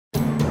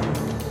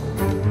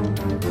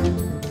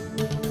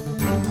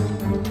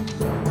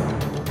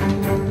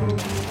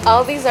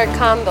All these are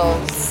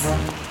condos.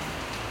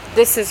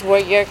 This is where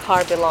your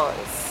car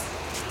belongs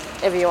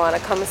if you want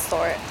to come and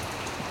store it.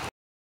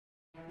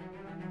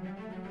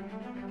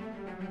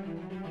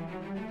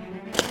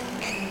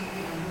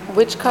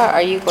 Which car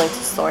are you going to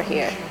store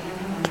here?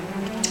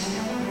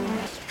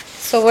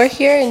 So we're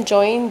here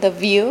enjoying the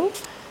view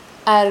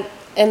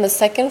in the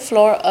second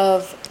floor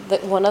of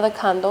one of the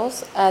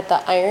condos at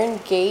the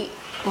Irongate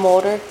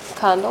Motor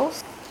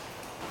Condos.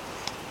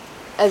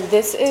 And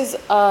this is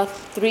a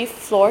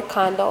 3-floor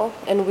condo,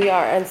 and we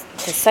are on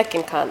the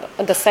second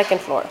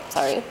floor.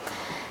 Sorry.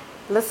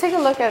 Let's take a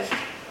look at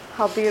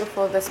how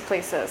beautiful this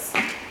place is.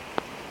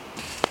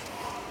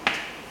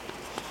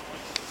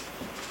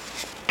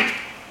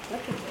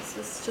 Look at this.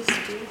 It's just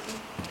beautiful.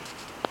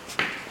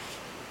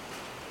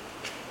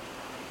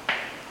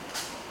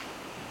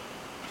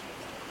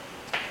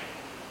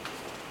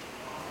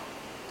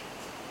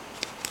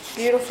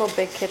 Beautiful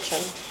big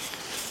kitchen.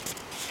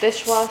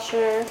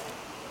 Dishwasher.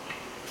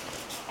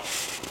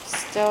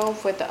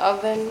 Stove with the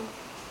oven,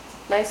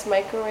 nice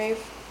microwave,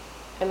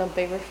 and a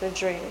big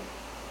refrigerator.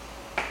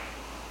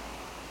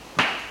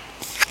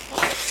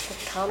 The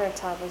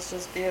countertop is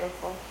just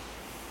beautiful.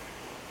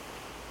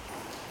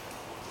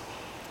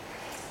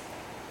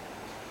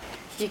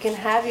 You can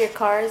have your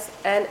cars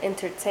and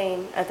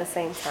entertain at the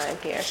same time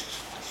here.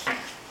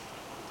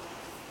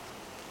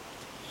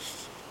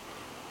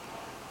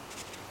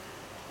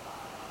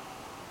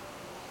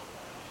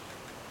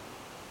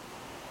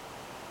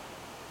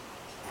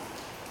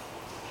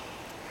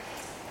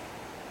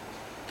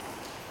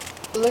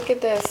 Look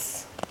at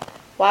this,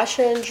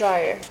 washer and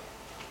dryer.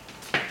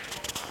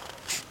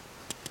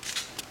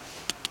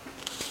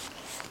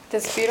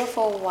 This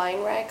beautiful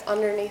wine rack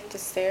underneath the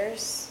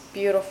stairs,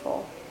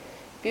 beautiful.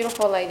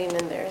 Beautiful lighting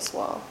in there as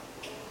well.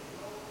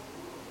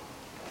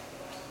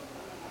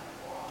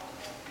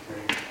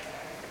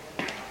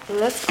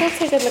 Let's go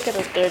take a look at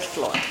the third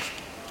floor.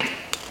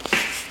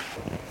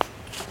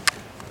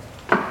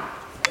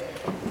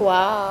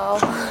 Wow.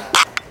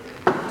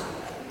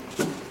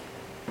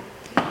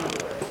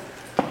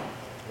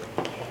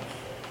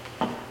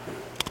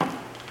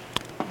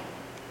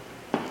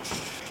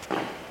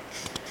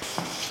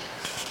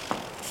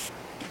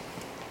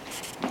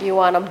 You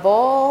want a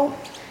bowl?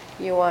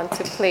 You want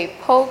to play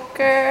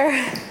poker?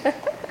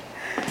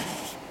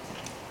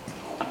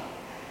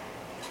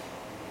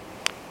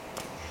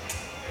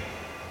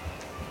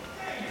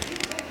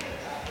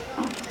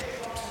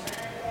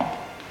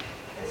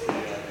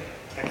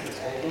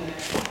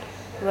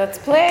 Let's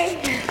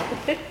play.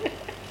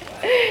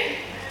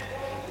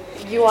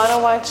 You want to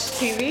watch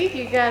TV?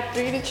 You got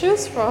 3 to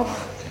choose from.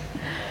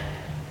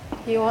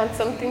 You want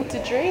something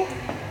to drink?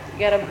 You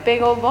got a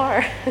big old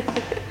bar.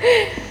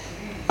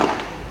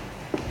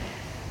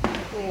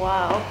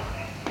 Wow.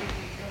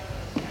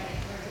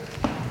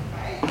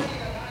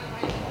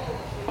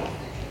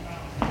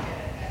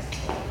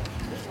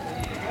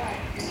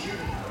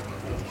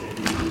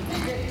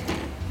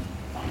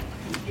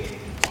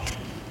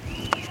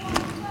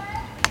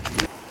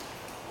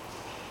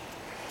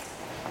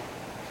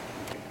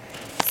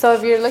 So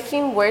if you're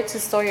looking where to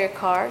store your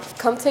car,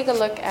 come take a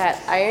look at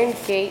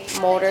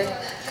Irongate Motor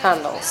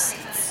Condos.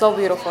 It's so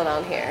beautiful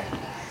down here.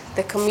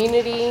 The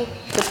community,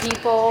 the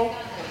people,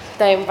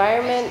 the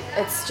environment,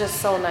 it's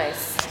just so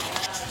nice.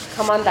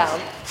 Come on down.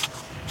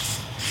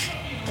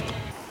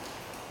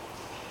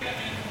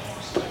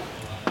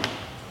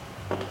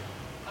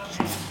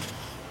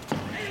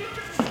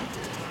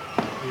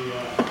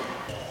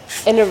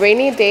 In a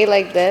rainy day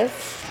like this,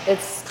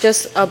 it's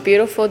just a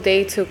beautiful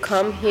day to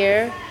come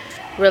here,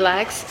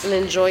 relax, and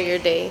enjoy your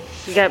day.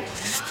 You got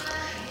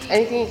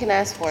anything you can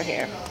ask for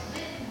here.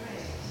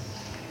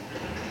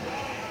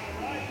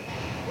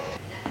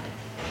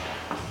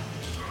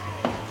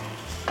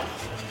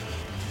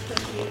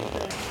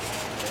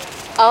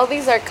 All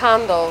these are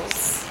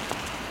condos.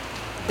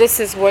 This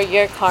is where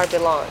your car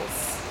belongs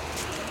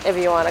if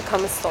you want to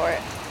come and store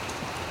it.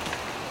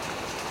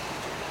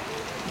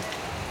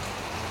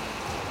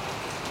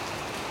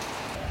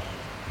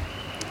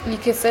 You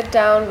can sit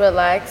down,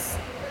 relax,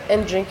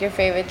 and drink your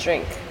favorite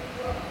drink.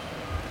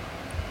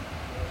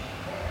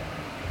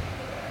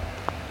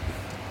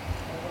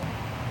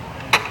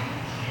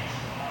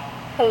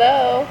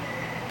 Hello.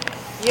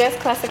 US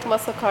Classic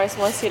Muscle Cars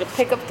wants you to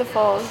pick up the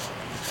phone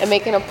and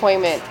make an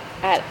appointment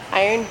at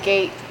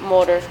Irongate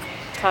Motor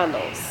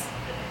Condos.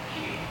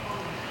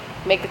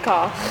 Make the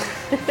call.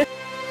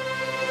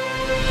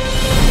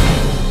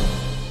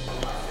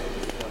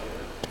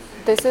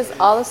 This is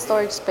all the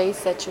storage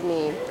space that you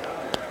need.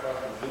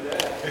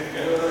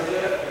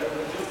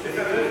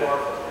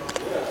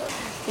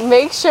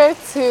 Make sure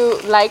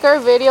to like our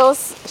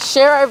videos,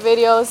 share our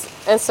videos,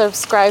 and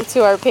subscribe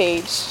to our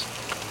page.